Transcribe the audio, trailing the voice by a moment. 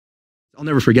I'll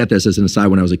never forget this. As an aside,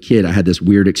 when I was a kid, I had this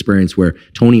weird experience where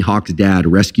Tony Hawk's dad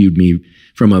rescued me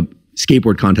from a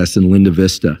skateboard contest in Linda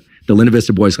Vista, the Linda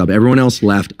Vista Boys Club. Everyone else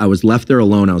left. I was left there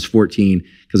alone. I was 14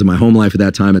 because of my home life at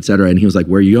that time, et cetera. And he was like,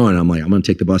 where are you going? I'm like, I'm going to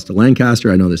take the bus to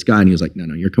Lancaster. I know this guy. And he was like,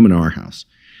 no, you're coming to our house.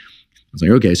 I was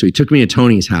like, okay. So he took me to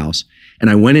Tony's house, and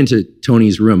I went into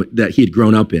Tony's room that he had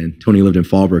grown up in. Tony lived in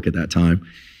Fallbrook at that time.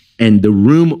 And the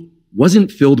room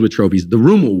wasn't filled with trophies. The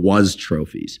room was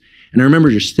trophies. And I remember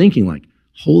just thinking like,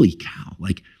 holy cow.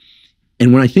 Like,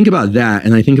 and when I think about that,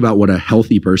 and I think about what a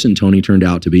healthy person Tony turned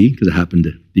out to be, because I happened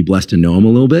to be blessed to know him a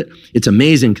little bit, it's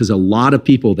amazing because a lot of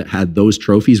people that had those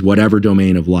trophies, whatever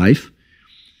domain of life,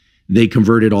 they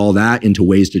converted all that into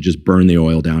ways to just burn the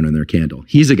oil down in their candle.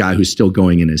 He's a guy who's still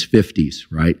going in his 50s,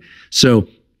 right? So,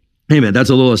 hey man, that's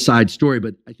a little aside story,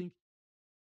 but I think